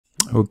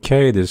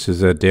Okay, this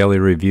is a daily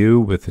review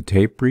with the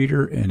tape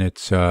reader, and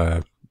it's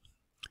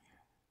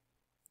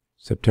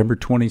September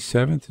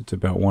 27th. It's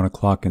about 1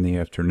 o'clock in the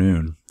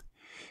afternoon.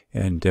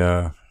 And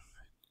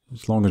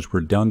as long as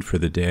we're done for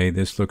the day,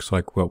 this looks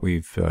like what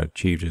we've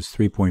achieved is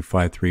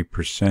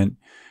 3.53%.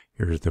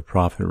 Here's the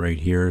profit right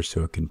here,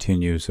 so it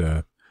continues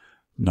a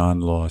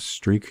non-loss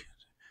streak,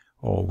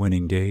 all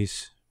winning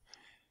days.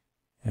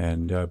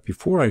 And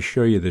before I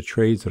show you the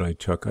trades that I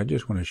took, I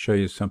just want to show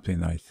you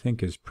something that I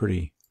think is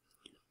pretty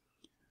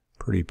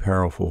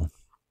powerful.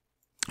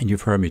 And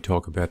you've heard me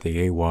talk about the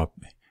AWAP,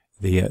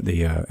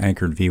 the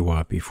anchored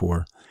VWAP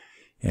before,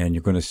 and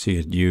you're going to see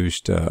it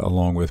used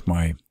along with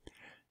my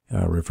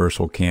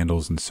reversal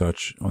candles and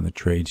such on the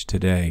trades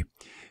today.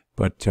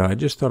 But I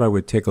just thought I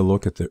would take a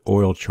look at the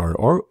oil chart.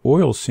 Our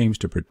oil seems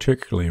to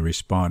particularly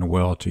respond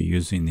well to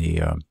using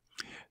the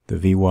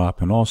VWAP,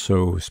 and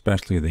also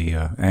especially the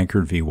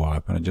anchored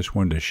VWAP. And I just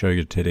wanted to show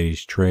you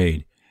today's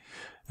trade,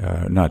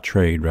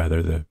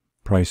 the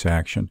price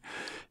action.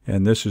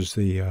 And this is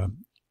the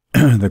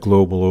the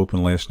global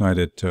open last night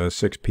at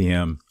 6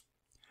 p.m.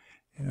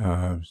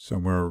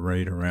 Somewhere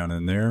right around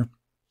in there.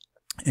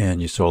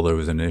 And you saw there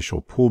was an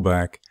initial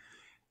pullback,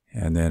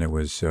 and then it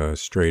was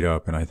straight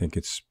up, and I think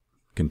it's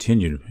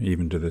continued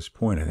even to this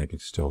point. I think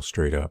it's still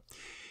straight up.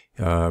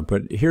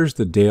 But here's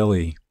the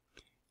daily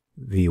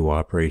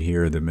VWAP right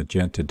here, the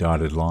magenta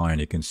dotted line.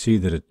 You can see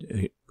that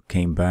it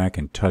came back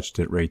and touched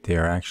it right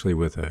there, actually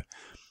with a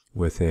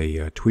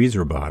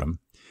tweezer bottom,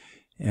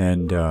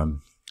 and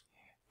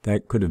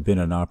that could have been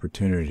an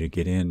opportunity to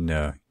get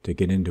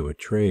into a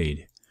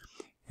trade.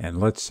 And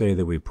let's say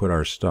that we put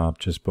our stop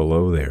just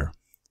below there,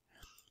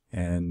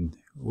 and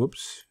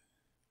whoops,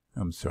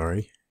 I'm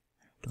sorry,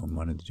 don't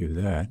want to do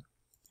that.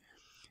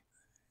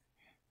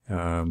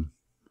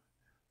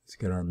 Let's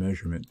get our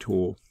measurement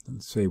tool.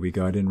 Let's say we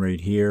got in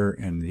right here,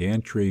 and the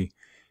entry,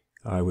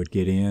 I would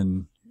get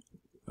in,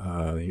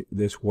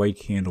 this white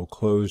candle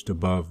closed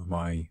above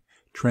my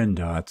trend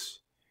dots,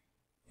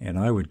 and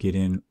I would get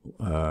in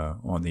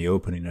on the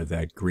opening of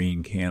that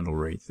green candle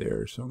right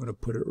there. So I'm going to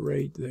put it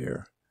right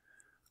there.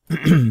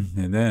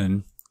 And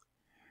then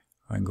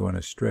I'm going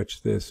to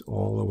stretch this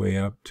all the way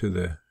up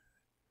to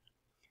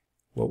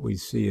what we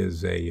see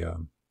as a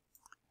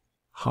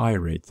high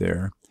right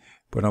there.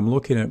 But I'm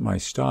looking at my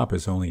stop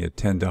as only a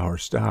 $10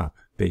 stop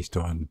based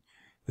on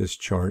this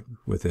chart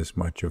with this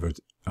much of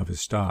a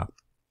stop.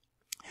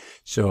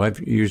 So I'm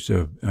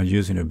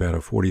using about a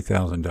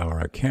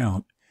 $40,000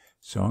 account.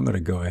 So I'm going to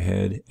go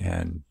ahead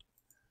and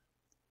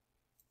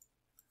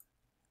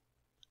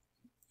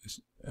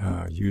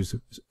use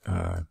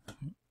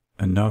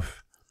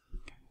enough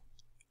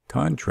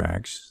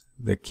contracts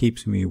that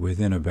keeps me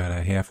within about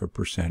a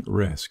 0.5%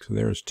 risk. So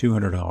there's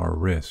 $200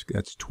 risk.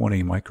 That's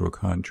 20 micro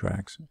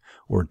contracts,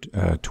 or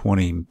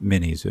 20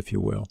 minis, if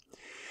you will.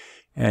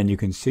 And you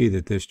can see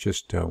that this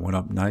just went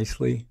up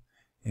nicely,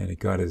 and it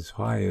got as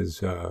high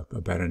as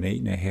about an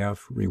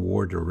 8.5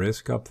 reward to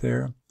risk up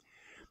there.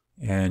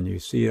 And you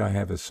see I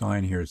have a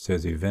sign here that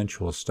says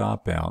eventual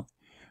stop out.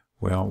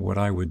 Well, what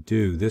I would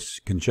do,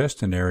 this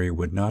congestion area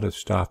would not have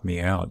stopped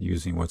me out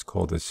using what's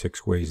called the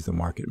 6 ways the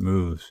market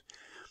moves.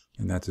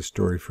 And that's a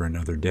story for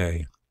another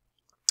day.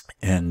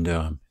 And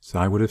so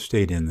I would have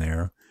stayed in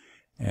there,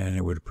 and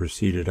it would have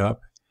proceeded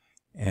up,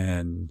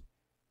 and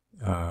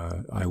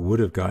I would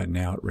have gotten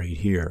out right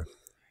here.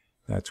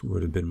 That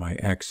would have been my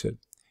exit.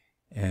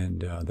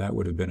 And that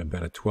would have been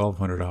about a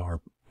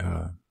 $1,200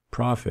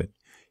 profit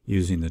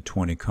using the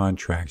 20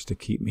 contracts to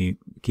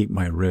keep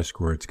my risk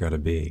where it's got to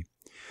be.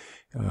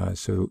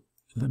 So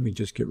let me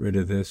just get rid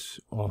of this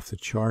off the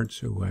chart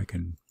so I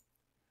can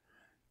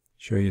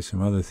show you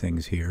some other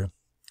things here.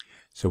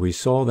 So we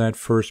saw that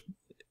first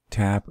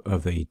tap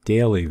of a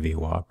daily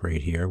VWAP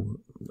right here,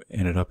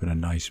 ended up in a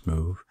nice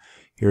move.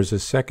 Here's a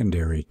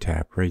secondary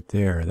tap right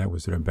there. That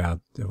was at about,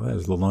 that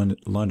was the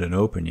London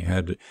Open. You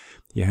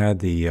had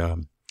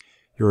the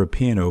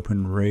European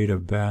Open right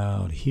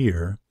about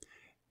here,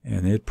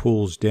 and it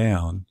pulls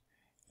down.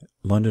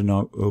 London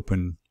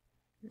Open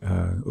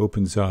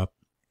opens up,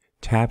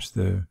 taps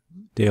the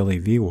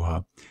daily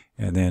VWAP,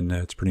 and then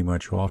it's pretty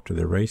much off to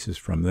the races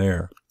from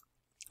there.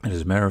 And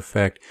as a matter of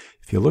fact,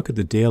 if you look at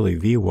the daily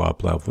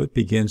VWAP level, it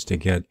begins to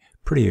get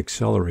pretty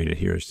accelerated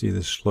here. See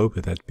the slope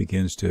of that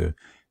begins to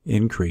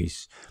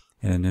increase.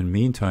 And in the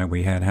meantime,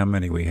 we had how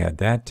many? We had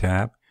that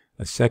tap,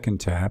 a second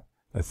tap,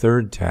 a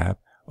third tap,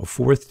 a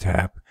fourth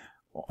tap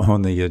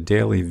on the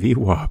daily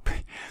VWAP.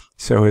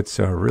 So it's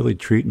really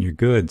treating you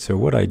good. So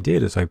what I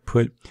did is I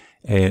put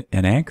an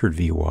anchored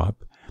VWAP.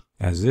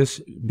 As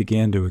this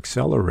began to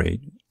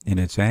accelerate in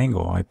its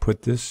angle, I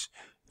put this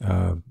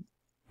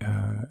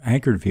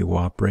anchored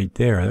VWAP right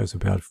there. That was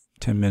about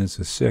 10 minutes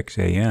of 6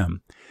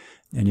 a.m.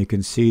 And you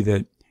can see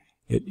that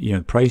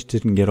the price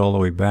didn't get all the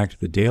way back to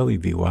the daily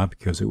VWAP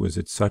because it was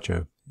at such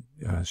a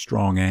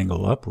strong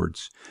angle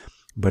upwards.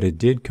 But it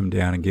did come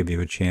down and give you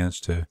a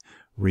chance to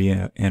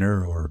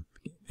re-enter or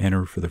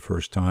enter for the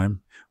first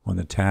time on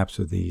the taps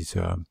of these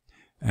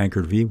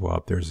anchored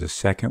VWAP. There's a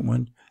second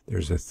one,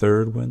 there's a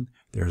third one,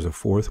 there's a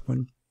fourth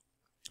one.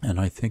 And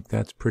I think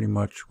that's pretty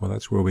much, well,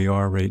 that's where we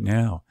are right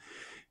now.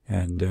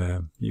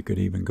 And you could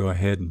even go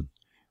ahead and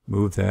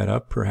move that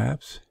up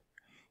perhaps.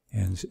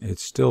 And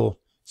it's still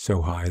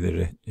so high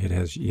that it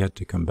has yet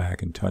to come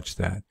back and touch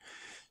that.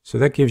 So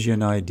that gives you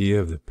an idea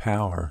of the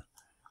power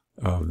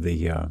of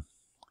the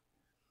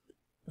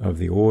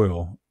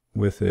oil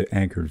with the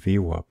anchored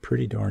VWAP.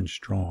 Pretty darn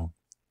strong.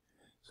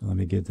 So let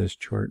me get this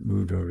chart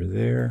moved over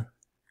there.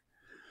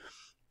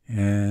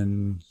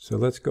 And so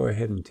let's go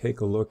ahead and take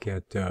a look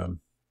at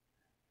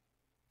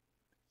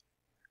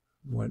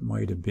what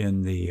might have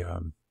been the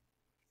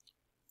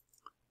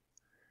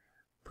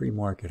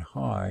pre-market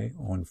high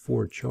on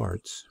 4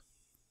 charts.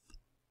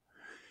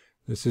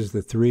 This is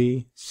the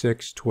 3,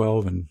 6,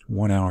 12, and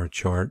 1 hour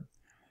chart.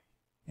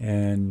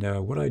 And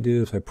what I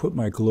did is I put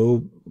my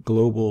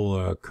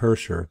global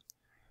cursor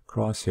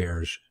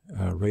crosshairs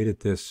right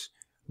at this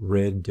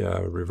red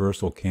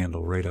reversal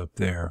candle right up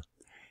there.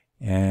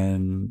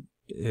 And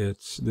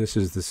this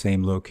is the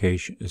same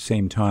location,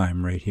 same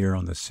time right here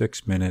on the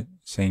 6 minute,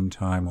 same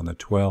time on the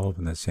 12,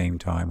 and the same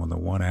time on the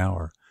 1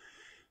 hour.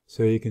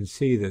 So you can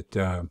see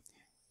that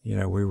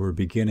we were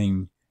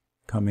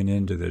coming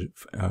into the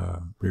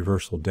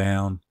reversal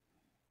down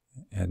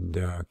and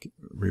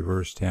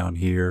reverse down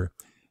here.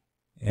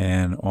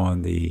 And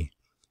on the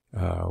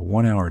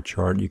 1 hour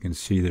chart, you can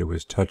see that it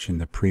was touching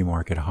the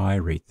pre-market high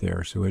right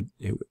there. So it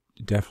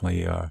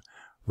definitely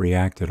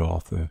reacted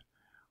off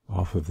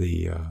of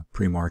the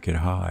pre-market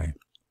high.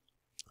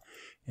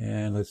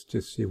 And let's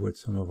just see what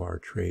some of our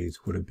trades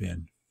would have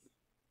been.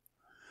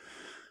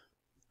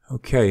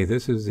 Okay,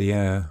 this is the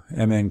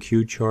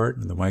MNQ chart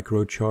and the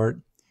micro chart.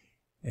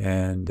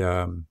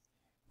 And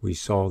we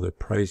saw the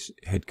price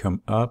had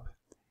come up.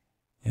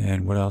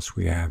 And what else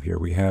we have here?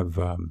 We have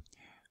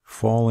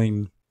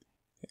falling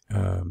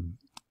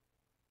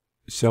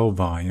sell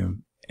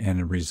volume and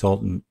a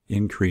resultant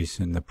increase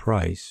in the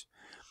price.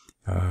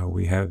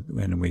 We had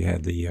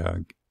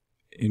the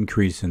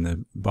increase in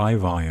the buy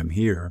volume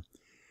here,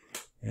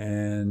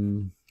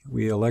 and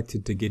we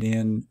elected to get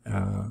in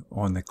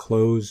on the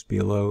close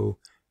below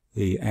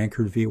the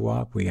anchored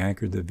VWAP. We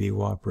anchored the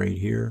VWAP right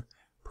here.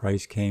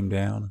 Price came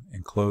down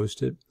and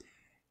closed it.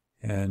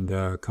 And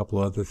a couple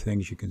other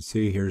things you can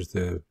see. Here's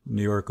the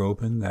New York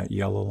Open, that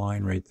yellow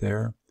line right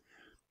there.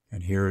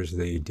 And here is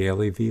the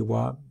daily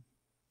VWAP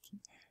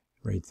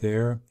right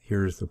there.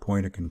 Here's the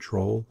point of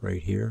control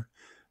right here.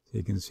 So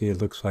you can see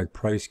it looks like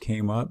price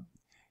came up,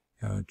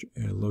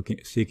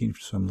 seeking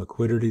some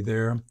liquidity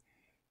there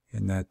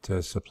in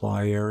that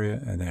supply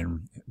area, and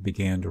then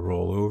began to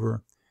roll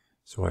over.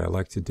 So I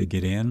elected to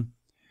get in.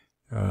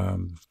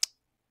 And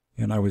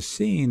I was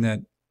seeing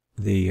that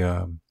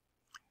the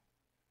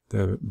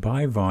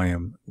buy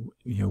volume,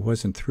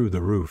 wasn't through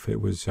the roof. It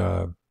was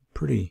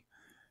pretty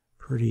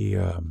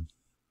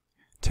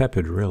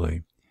tepid,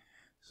 really.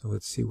 So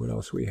let's see what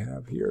else we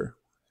have here.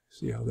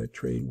 See how that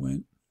trade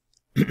went.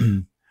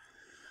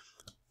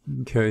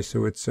 Okay,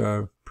 so it's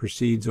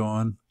proceeds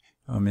on.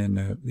 I'm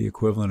in the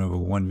equivalent of a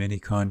 1 mini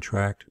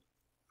contract,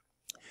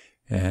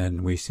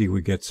 and we see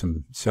we get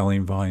some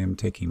selling volume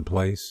taking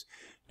place.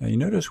 Now you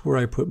notice where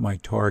I put my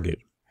target.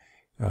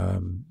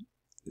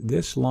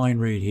 This line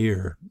right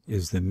here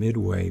is the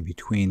midway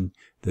between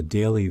the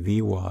daily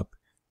VWAP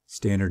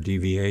standard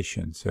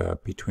deviations,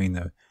 between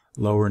the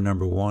lower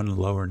number 1 and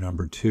lower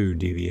number 2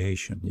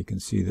 deviation. You can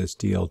see this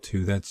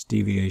DL2, that's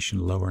deviation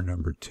lower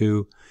number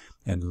 2,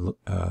 and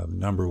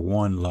number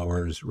 1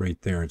 lowers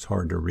right there. It's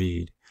hard to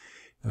read.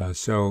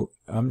 So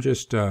I'm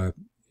just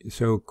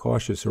so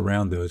cautious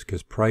around those,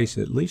 because price,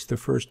 at least the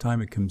first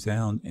time it comes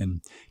down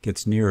and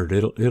gets near it,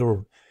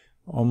 it'll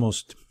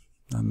almost,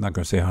 I'm not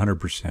going to say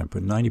 100%,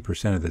 but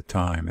 90% of the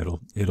time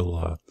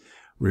it'll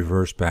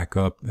reverse back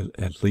up,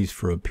 at least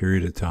for a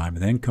period of time,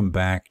 and then come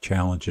back,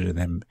 challenge it, and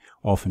then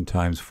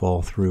oftentimes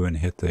fall through and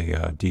hit the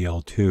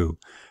DL2,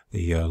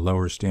 the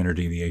lower standard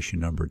deviation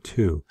number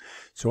 2.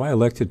 So I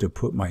elected to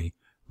put my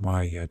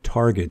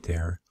target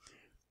there,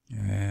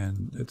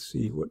 and let's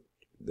see what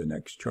the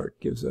next chart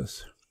gives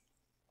us.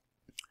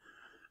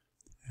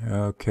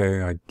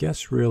 Okay, I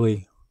guess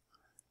really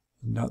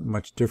not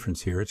much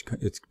difference here.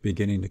 It's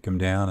beginning to come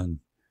down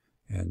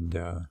and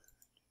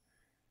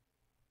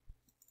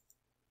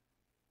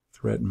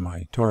threaten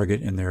my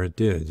target, and there it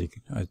did.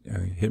 I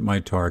hit my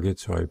target,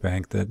 so I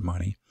banked that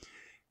money.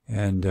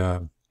 And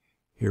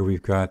here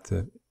we've got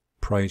the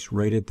price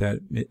right at that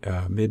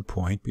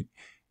midpoint,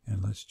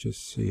 and let's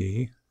just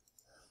see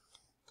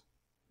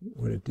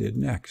what it did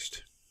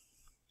next.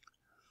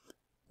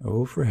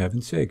 Oh, for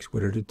heaven's sakes,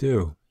 what did it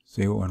do?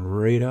 See, it went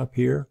right up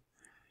here.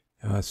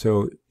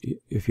 So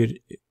if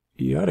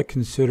you ought to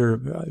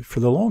consider, for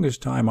the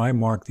longest time I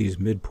marked these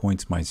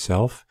midpoints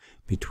myself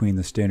between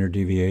the standard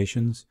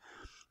deviations,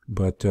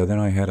 but then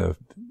I had a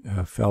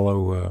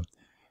fellow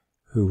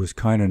who was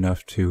kind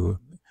enough to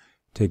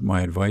take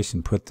my advice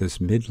and put this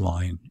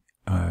midline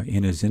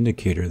in his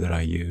indicator that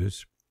I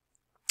use,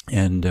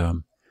 and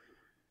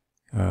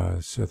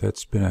so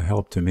that's been a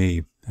help to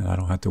me, and I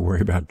don't have to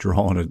worry about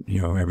drawing it,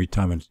 every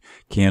time a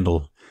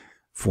candle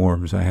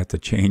forms, I have to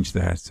change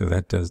that. So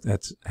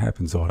that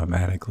happens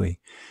automatically.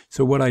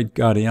 So what I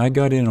got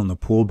in on the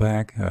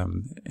pullback,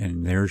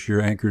 and there's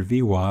your anchored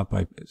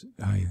VWAP.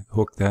 I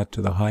hooked that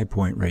to the high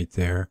point right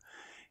there.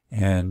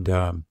 And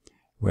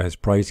as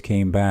price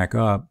came back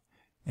up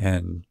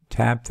and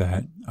tapped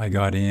that, I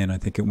got in. I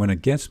think it went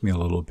against me a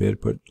little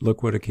bit, but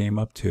look what it came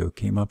up to. It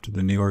came up to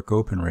the New York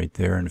Open right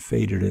there and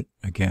faded it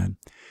again.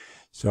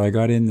 So I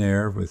got in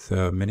there with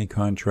a mini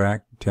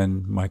contract,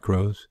 10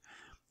 micros,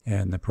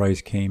 and the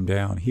price came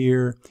down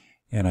here.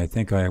 And I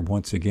think I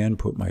once again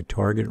put my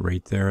target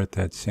right there at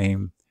that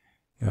same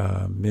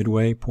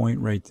midway point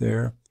right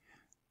there.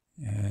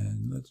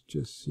 And let's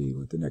just see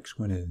what the next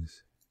one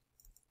is.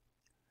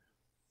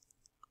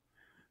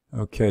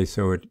 Okay,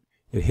 so it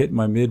hit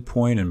my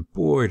midpoint, and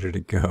boy, did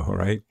it go,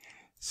 right?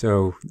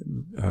 So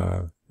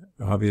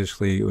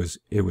obviously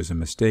it was a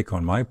mistake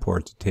on my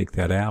part to take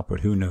that out, but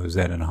who knows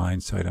that in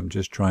hindsight? I'm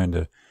just trying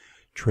to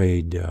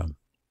trade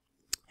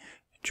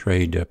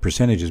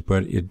percentages,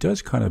 but it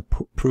does kind of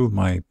prove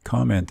my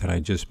comment that I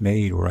just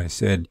made, where I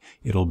said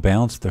it'll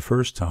bounce the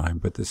first time,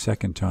 but the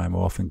second time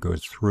often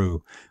goes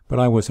through. But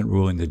I wasn't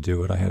ruling to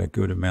do it. I had a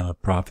good amount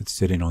of profit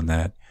sitting on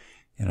that,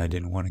 and I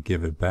didn't want to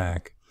give it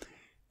back.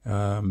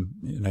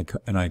 And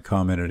I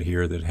commented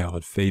here that how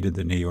it faded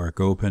the New York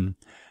Open.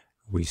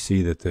 We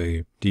see that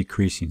the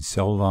decreasing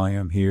sell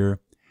volume here,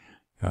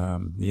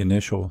 the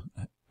initial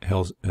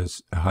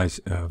high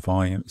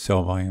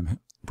sell volume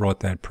brought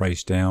that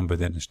price down, but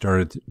then it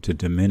started to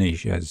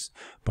diminish as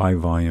buy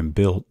volume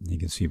built. You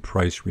can see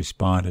price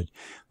responded,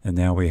 and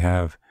now we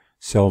have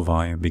sell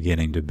volume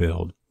beginning to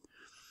build.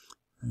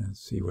 Let's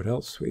see what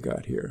else we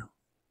got here.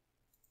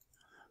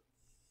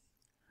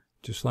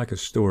 Just like a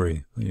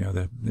story,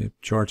 the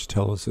charts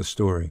tell us a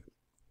story.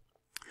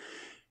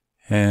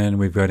 And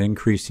we've got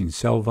increasing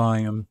sell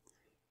volume.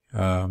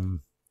 And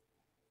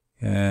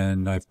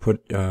I've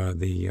put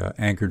the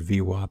anchored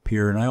VWAP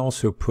here. And I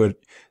also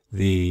put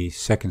the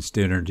second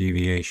standard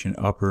deviation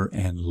upper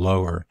and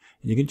lower.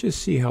 And you can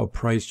just see how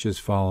price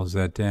just follows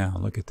that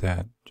down. Look at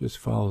that. Just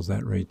follows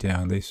that right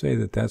down. They say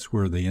that that's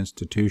where the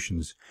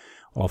institutions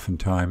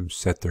oftentimes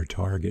set their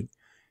target.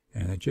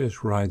 And it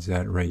just rides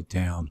that right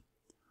down.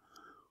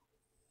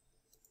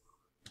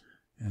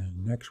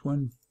 And next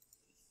one.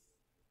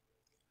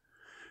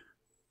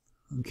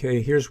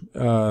 Okay, here's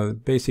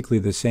basically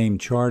the same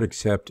chart,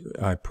 except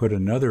I put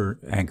another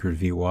anchored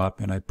VWAP,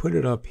 and I put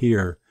it up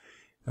here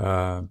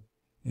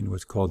in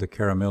what's called the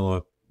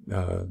Camarilla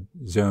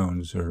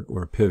zones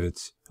or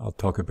pivots. I'll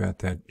talk about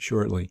that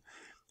shortly.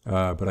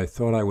 But I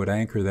thought I would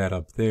anchor that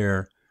up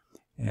there,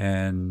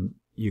 and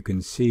you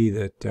can see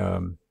that,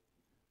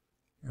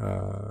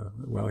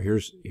 well,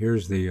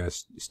 here's the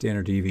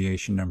standard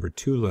deviation number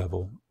 2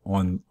 level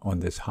on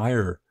this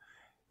higher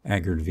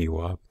anchored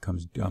VWAP.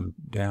 Comes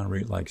down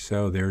right like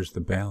so. There's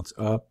the bounce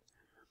up,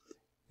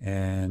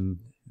 and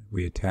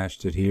we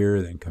attached it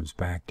here, then comes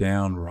back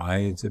down,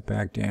 rides it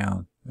back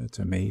down. That's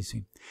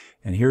amazing.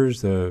 And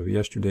here's the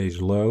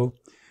yesterday's low,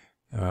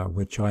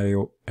 which I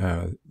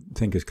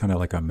think is kind of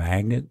like a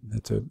magnet.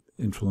 That's an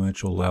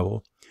influential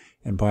level.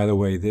 And by the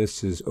way,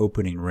 this is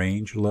opening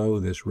range low,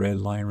 this red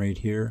line right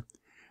here.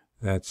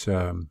 That's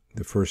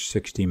the first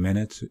 60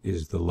 minutes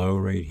is the low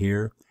right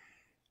here.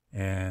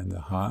 And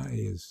the high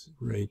is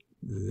right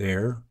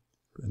there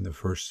in the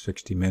first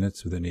 60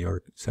 minutes of the New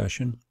York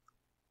session.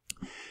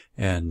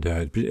 And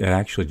it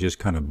actually just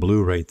kind of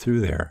blew right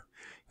through there.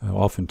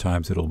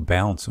 Oftentimes it'll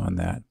bounce on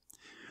that.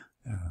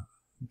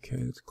 Okay,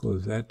 let's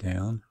close that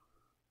down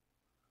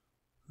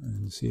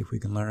and see if we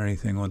can learn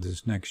anything on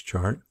this next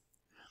chart.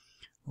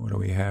 What do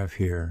we have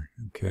here?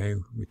 Okay,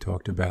 we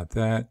talked about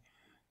that.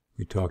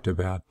 We talked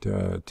about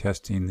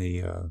testing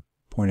the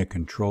point of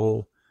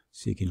control,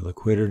 seeking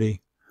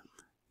liquidity.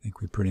 I think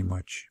we pretty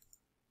much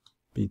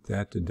beat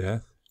that to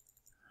death.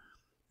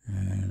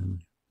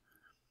 And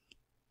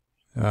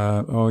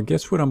I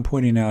guess what I'm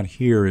pointing out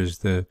here is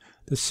the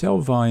sell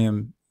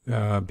volume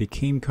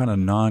became kind of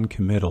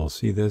non-committal.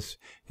 See this?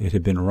 It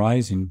had been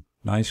rising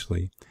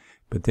nicely,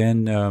 but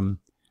then on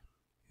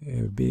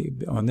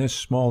this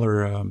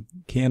smaller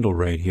candle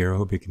right here, I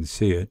hope you can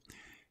see it,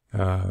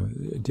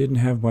 it didn't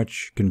have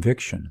much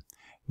conviction,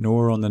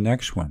 nor on the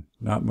next one,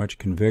 not much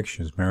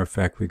conviction. As a matter of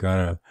fact, we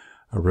got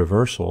a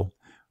reversal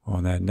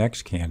on that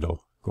next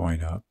candle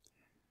going up.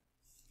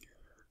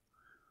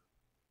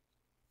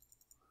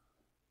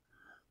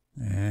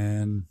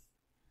 And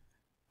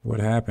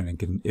what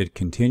happened? It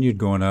continued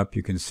going up.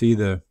 You can see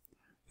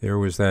there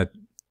was that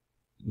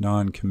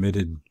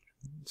non-committed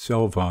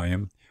sell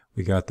volume.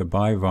 We got the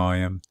buy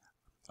volume,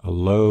 a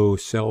low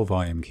sell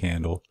volume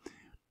candle,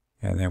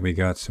 and then we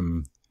got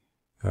some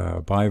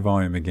buy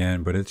volume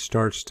again, but it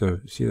starts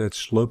to, see that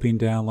sloping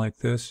down like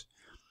this?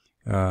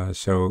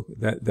 So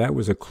that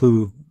was a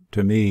clue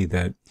to me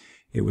that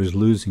it was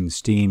losing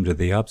steam to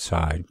the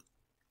upside.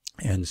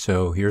 And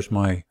so here's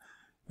my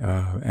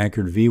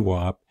anchored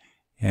VWAP,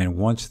 and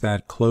once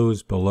that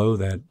closed below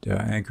that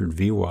anchored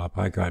VWAP,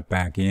 I got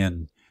back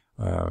in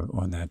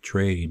on that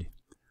trade.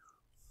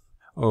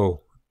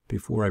 Oh,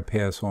 before I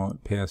pass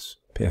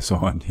pass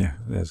on. Yeah,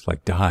 that's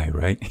like die,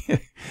 right?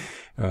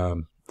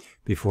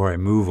 Before I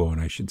move on,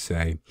 I should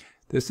say,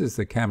 this is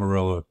the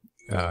Camarilla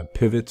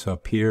Pivots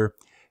up here.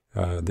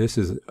 This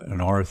is an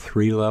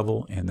R3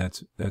 level, and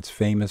that's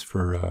famous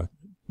for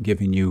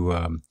giving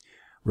you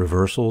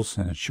reversals,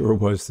 and it sure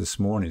was this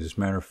morning. As a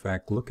matter of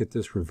fact, look at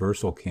this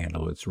reversal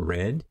candle. It's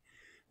red.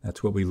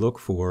 That's what we look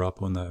for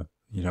up on the,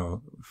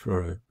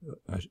 for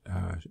a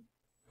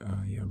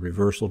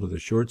reversal to the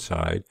short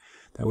side.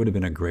 That would have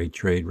been a great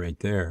trade right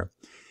there.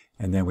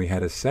 And then we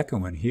had a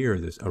second one here,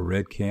 a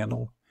red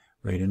candle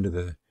right into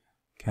the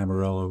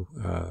Camarilla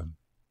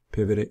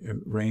pivot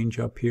range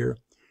up here.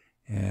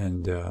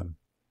 And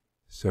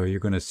so you're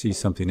going to see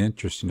something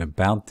interesting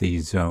about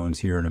these zones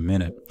here in a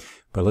minute.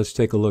 But let's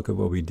take a look at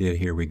what we did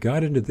here. We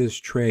got into this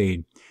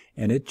trade,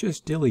 and it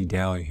just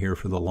dilly-dally here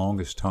for the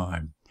longest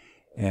time.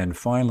 And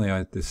finally,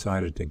 I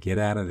decided to get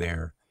out of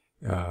there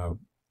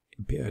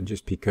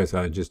just because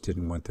I just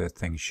didn't want that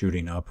thing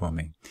shooting up on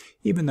me.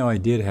 Even though I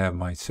did have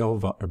my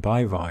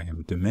buy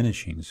volume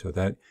diminishing, so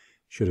that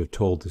should have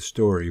told the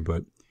story.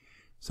 But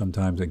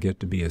sometimes I get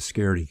to be a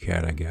scaredy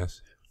cat, I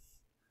guess.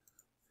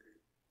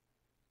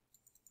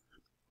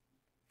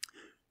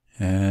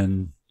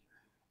 And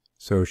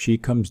so she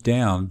comes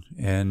down,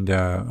 and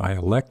I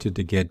elected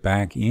to get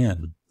back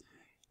in.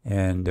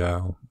 And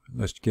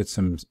let's get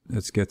some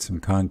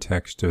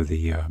context of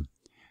the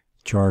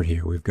chart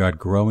here. We've got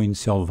growing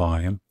sell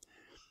volume.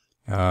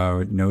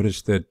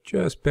 Notice that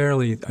just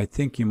barely, I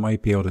think you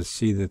might be able to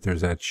see that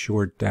there's that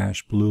short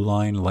dash blue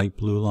line, light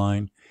blue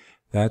line.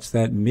 That's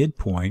that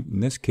midpoint. In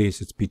this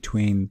case, it's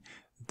between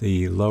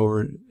the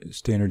lower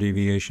standard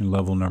deviation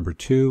level number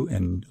 2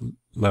 and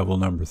level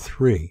number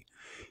 3.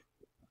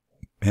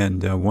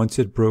 And once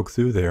it broke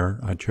through there,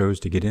 I chose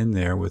to get in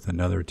there with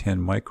another 10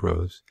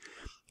 micros.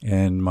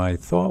 And my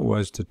thought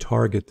was to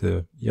target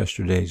the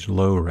yesterday's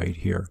low right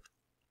here.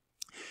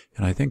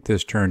 And I think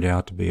this turned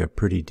out to be a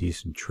pretty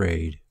decent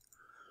trade.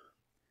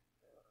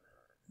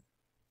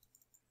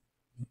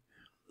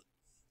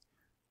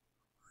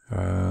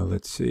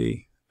 Let's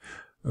see.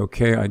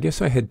 Okay, I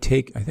guess I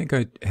think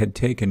I had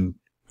taken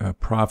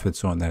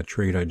profits on that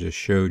trade I just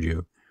showed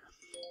you.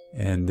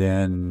 And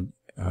then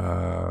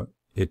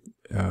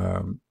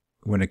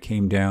when it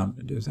came down,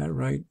 is that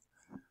right?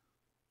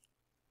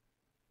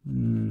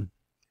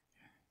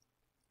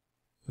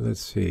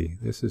 Let's see.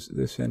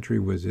 This entry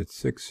was at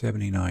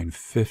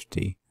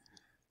 679.50.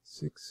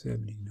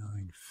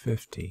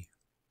 679.50.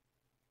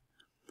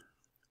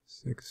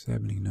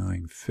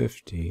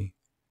 679.50.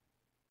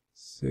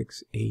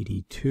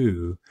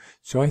 682.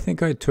 So I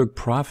think I took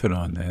profit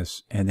on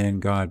this and then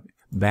got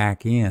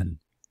back in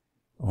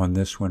on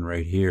this one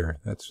right here.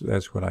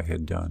 That's what I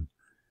had done.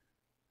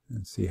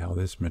 Let's see how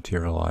this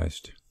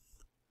materialized.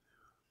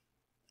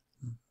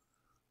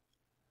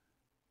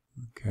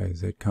 Okay,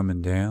 is it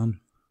coming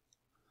down?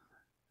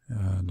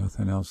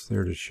 Nothing else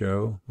there to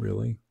show,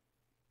 really.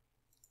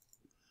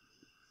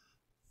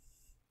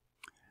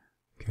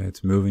 Okay,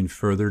 it's moving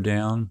further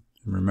down.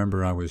 And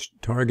remember, I was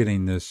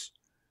targeting this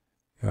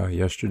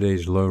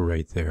yesterday's low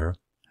right there.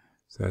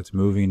 So that's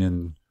moving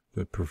in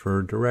the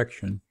preferred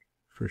direction,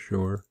 for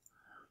sure.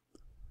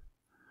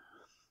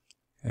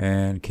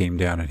 And came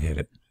down and hit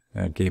it.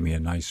 That gave me a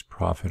nice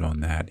profit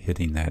on that,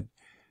 hitting that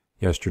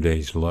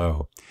yesterday's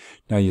low.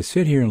 Now you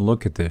sit here and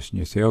look at this and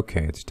you say,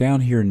 okay, it's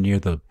down here near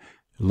the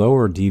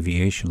lower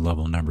deviation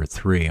level number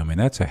 3. I mean,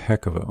 that's a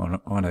heck of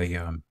on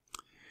a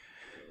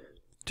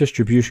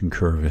distribution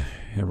curve,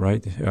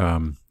 right?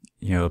 A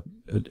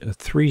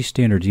 3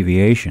 standard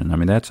deviation. I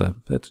mean, that's a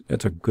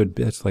good.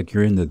 That's like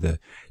you're into the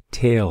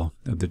tail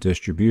of the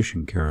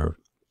distribution curve.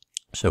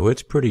 So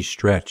it's pretty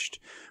stretched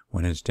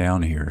when it's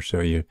down here. So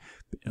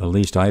at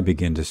least I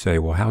begin to say,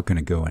 well, how can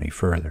it go any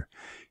further?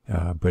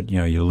 But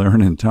you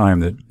learn in time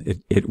that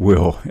it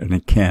will and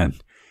it can.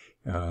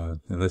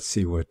 Let's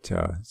see what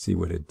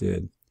it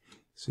did.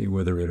 See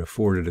whether it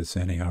afforded us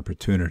any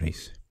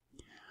opportunities.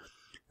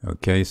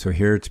 Okay, so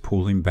here it's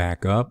pulling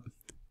back up,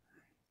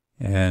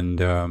 and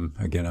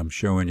again, I'm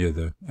showing you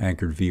the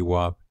anchored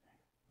VWAP,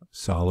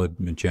 solid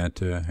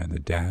magenta, and the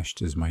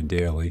dashed is my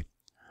daily.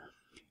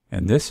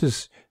 And this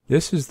is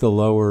the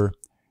lower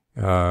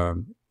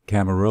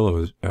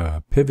Camarilla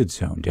pivot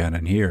zone down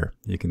in here.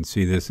 You can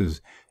see this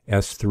is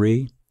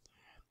S3,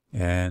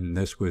 and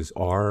this was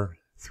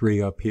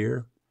R3 up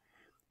here.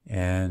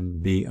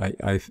 And B,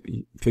 I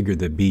figured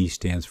the B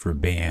stands for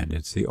band.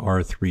 It's the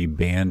R3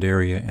 band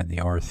area and the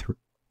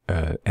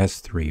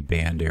S3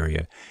 band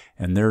area.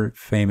 And they're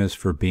famous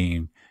for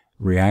being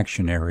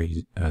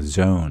reactionary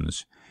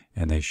zones.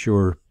 And they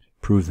sure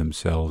prove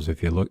themselves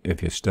if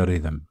you study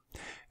them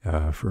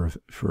for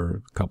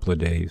a couple of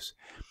days.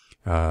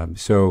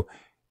 So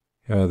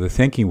the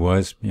thinking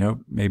was,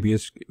 maybe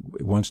it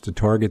wants to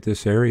target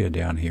this area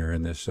down here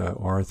in this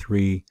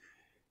R3,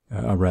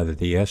 rather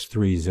the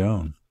S3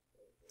 zone.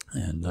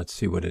 And let's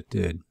see what it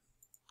did.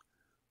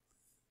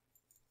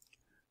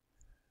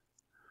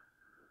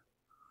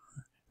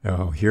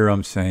 Oh, here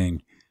I'm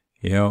saying,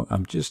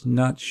 I'm just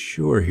not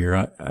sure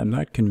here. I'm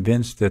not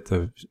convinced that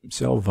the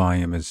sell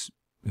volume is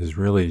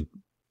really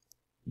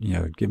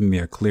giving me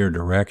a clear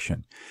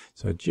direction.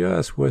 So I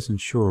just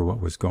wasn't sure what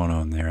was going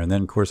on there. And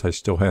then, of course, I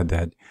still had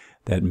that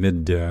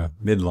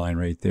midline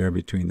right there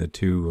between the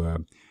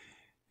two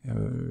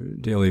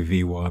daily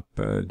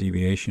VWAP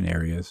deviation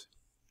areas.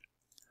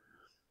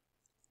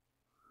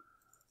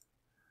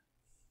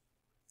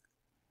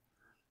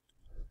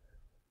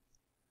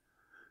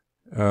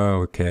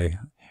 Oh, okay.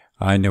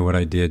 I know what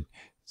I did.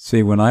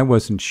 See, when I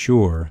wasn't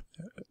sure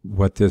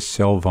what this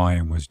sell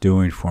volume was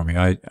doing for me,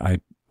 I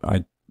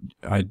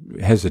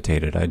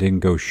hesitated. I didn't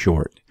go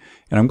short.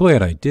 And I'm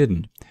glad I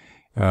didn't,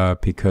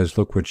 because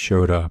look what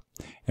showed up.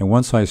 And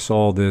once I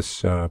saw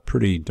this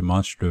pretty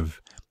demonstrative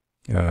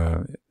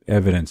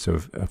evidence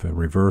of a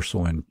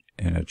reversal and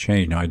a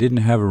change. Now, I didn't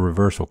have a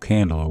reversal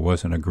candle. It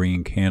wasn't a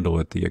green candle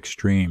at the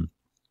extreme.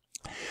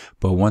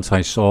 But once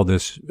I saw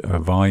this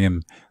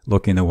volume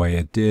looking the way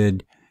it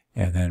did,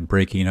 and then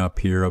breaking up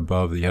here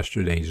above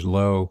yesterday's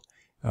low,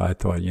 I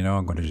thought,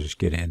 I'm going to just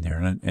get in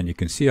there. And you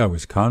can see I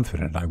was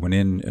confident. I went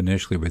in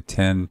initially with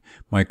 10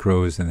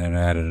 micros and then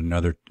added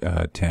another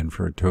 10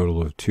 for a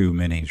total of 2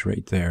 minis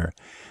right there.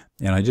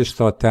 And I just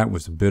thought that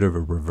was a bit of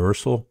a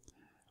reversal.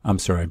 I'm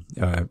sorry,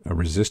 a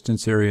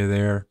resistance area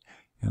there.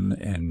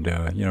 And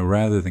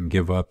rather than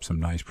give up some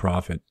nice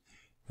profit,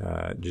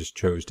 just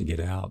chose to get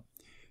out.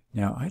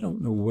 Now, I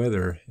don't know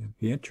whether it'd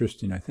be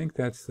interesting. I think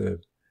that's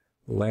the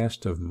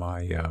last of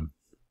my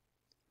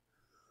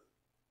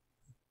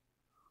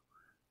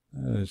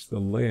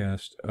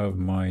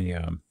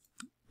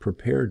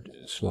prepared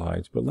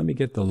slides, but let me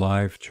get the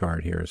live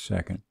chart here a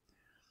second.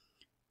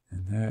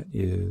 And that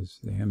is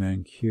the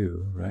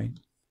MNQ, right?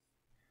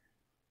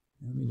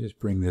 Let me just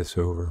bring this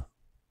over.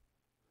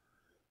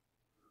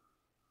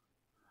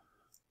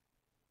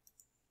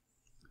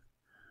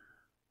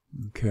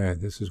 Okay,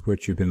 this is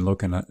what you've been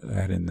looking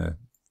at in the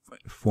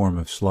form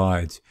of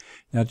slides.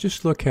 Now,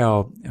 just look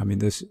how,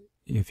 this,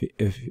 if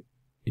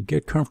you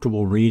get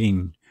comfortable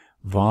reading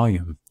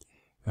volume,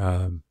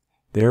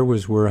 there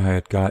was where I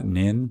had gotten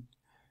in,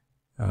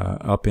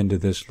 up into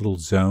this little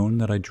zone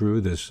that I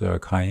drew, this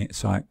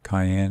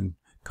cayenne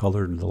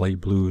colored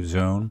light blue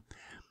zone,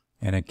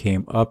 and it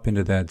came up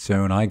into that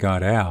zone. I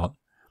got out,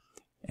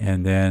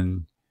 and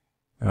then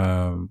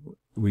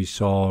we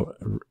saw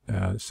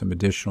some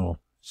additional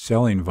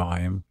selling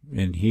volume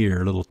in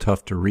here, a little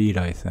tough to read,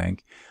 I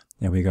think.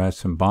 And we got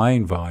some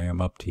buying volume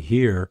up to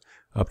here,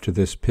 up to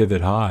this pivot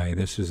high.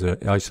 This is an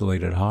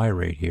isolated high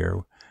right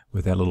here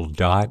with that little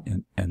dot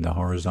and the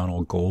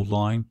horizontal gold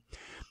line.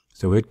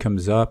 So it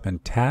comes up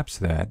and taps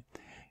that.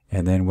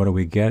 And then what do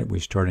we get? We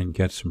start to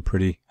get some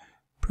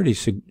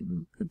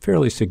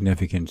fairly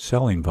significant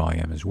selling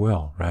volume as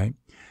well, right?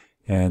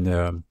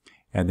 And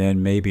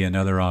then maybe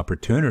another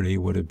opportunity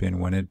would have been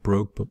when it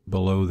broke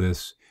below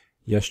this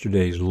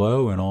yesterday's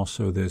low and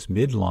also this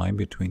midline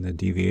between the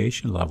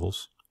deviation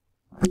levels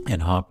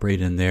and hop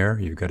right in there.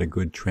 You've got a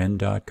good trend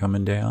dot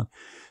coming down.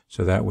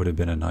 So that would have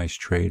been a nice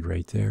trade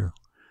right there.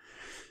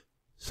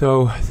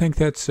 So I think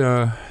that's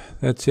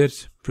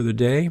it for the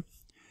day.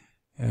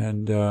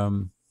 And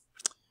I'm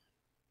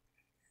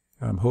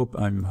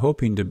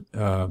hoping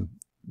to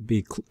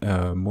be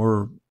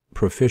more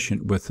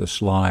proficient with the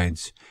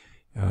slides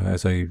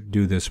as I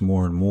do this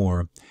more and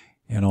more,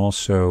 and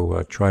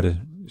also try to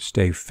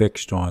stay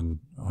fixed on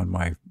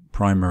my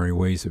primary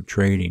ways of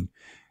trading.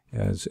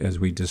 As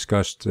we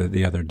discussed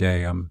the other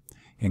day, I'm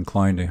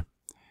inclined to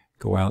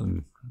go out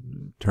and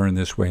turn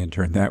this way and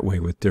turn that way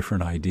with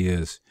different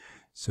ideas.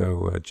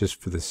 So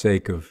just for the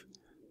sake of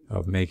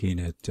making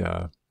it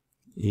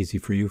easy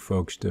for you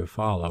folks to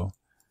follow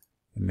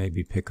and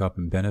maybe pick up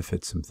and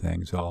benefit some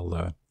things,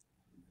 I'll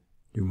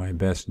do my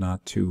best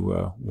not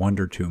to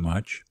wonder too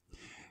much.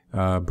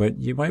 But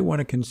you might want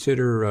to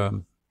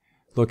consider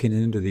looking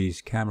into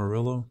these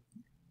Camarilla,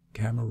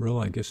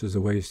 I guess is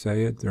the way you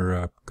say it.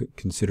 They're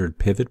considered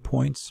pivot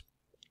points,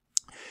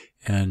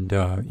 and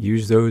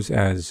use those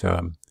as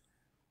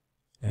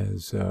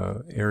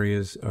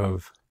areas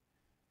of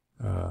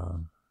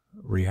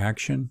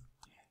reaction.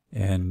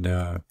 And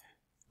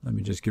let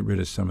me just get rid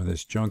of some of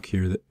this junk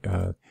here.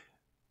 The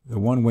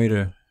one way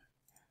to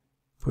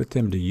put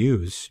them to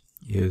use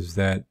is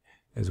that,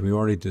 as we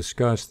already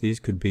discussed, these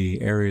could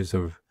be areas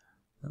of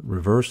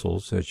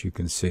reversals, as you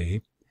can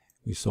see.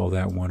 We saw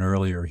that one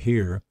earlier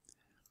here.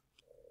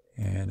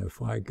 And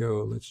if I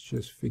go, let's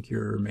just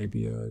figure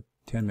maybe a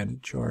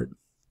 10-minute chart.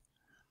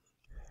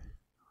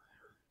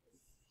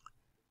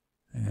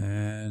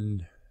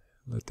 And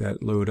let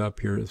that load up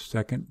here a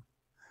second.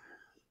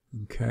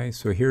 Okay,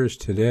 so here's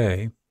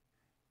today.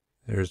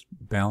 There's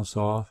bounce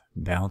off,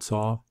 bounce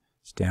off.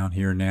 It's down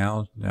here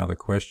now. Now the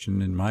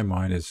question in my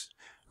mind is,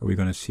 are we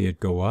going to see it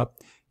go up?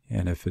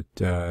 And if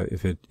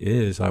it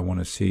is, I want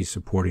to see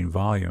supporting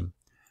volume.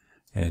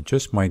 And it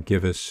just might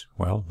give us,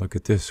 well, look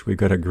at this. We've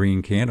got a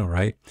green candle,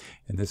 right?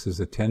 And this is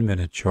a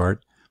 10-minute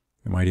chart.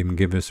 It might even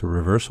give us a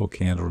reversal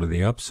candle to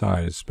the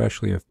upside,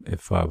 especially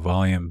if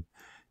volume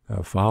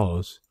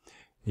follows.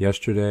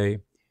 Yesterday,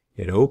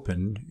 it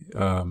opened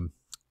a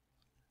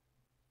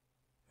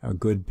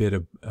good bit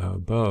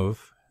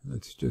above.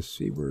 Let's just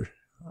see where,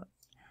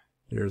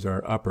 there's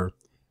our upper.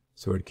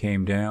 So it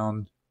came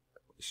down,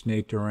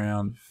 snaked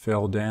around,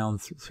 fell down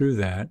through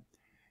that,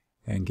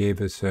 and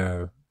gave us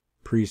a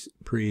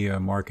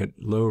pre-market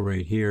low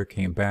right here,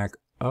 came back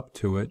up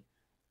to it,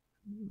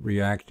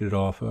 reacted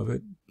off of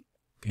it,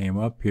 came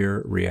up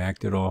here,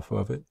 reacted off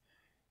of it,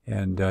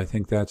 and I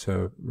think that's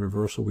a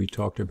reversal we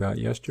talked about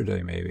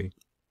yesterday maybe.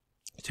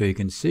 So you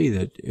can see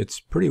that it's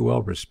pretty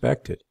well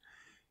respected,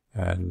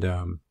 and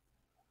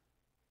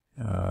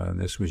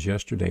this was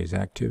yesterday's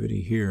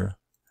activity here.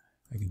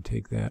 I can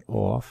take that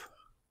off.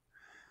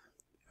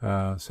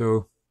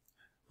 So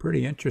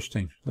pretty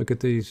interesting. Look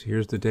at these.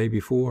 Here's the day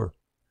before.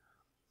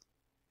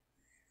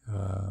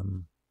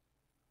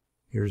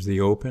 Here's the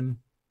open.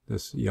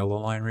 This yellow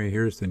line right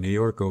here is the New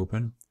York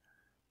Open.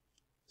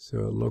 So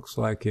it looks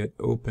like it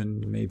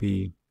opened,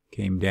 maybe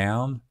came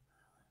down,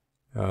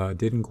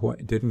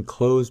 didn't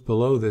close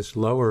below this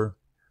lower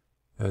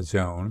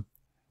zone,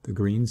 the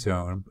green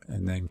zone,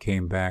 and then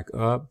came back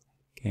up,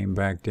 came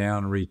back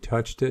down,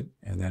 retouched it,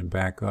 and then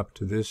back up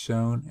to this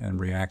zone and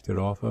reacted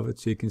off of it.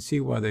 So you can see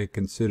why they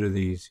consider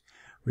these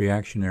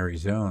reactionary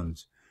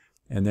zones.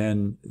 And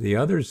then the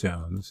other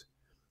zones,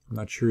 I'm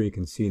not sure you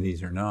can see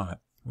these or not.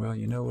 Well,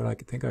 you know what? I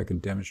think I can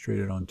demonstrate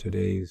it on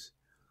today's.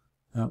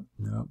 Oh,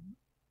 no.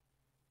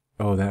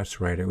 Oh, that's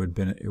right. It would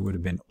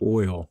have been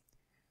oil.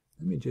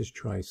 Let me just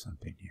try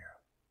something here.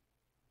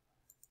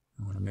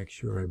 I want to make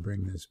sure I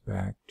bring this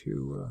back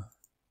to.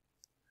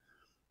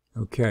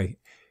 Okay,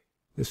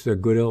 this is a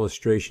good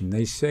illustration.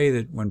 They say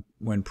that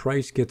when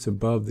price gets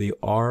above the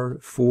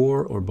R4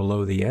 or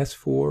below the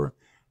S4,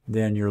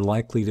 then you're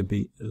likely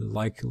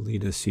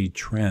to see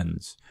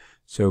trends.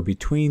 So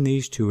between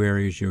these two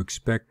areas, you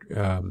expect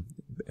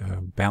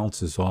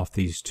bounces off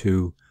these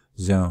two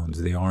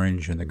zones, the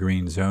orange and the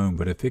green zone.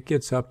 But if it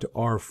gets up to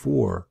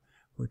R4,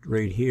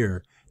 right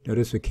here,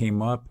 notice it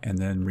came up and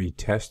then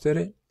retested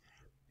it,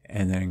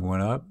 and then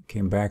went up,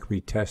 came back,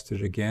 retested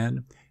it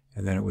again,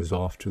 and then it was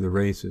off to the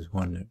races,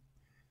 wasn't it?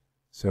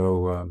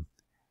 So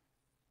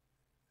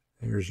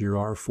there's your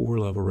R4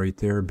 level right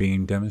there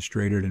being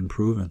demonstrated and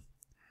proven.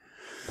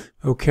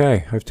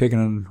 Okay, I've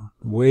taken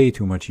way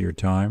too much of your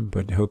time,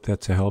 but I hope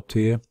that's a help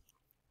to you.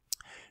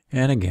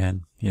 And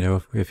again, you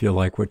know, if you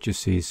like what you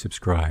see,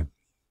 subscribe.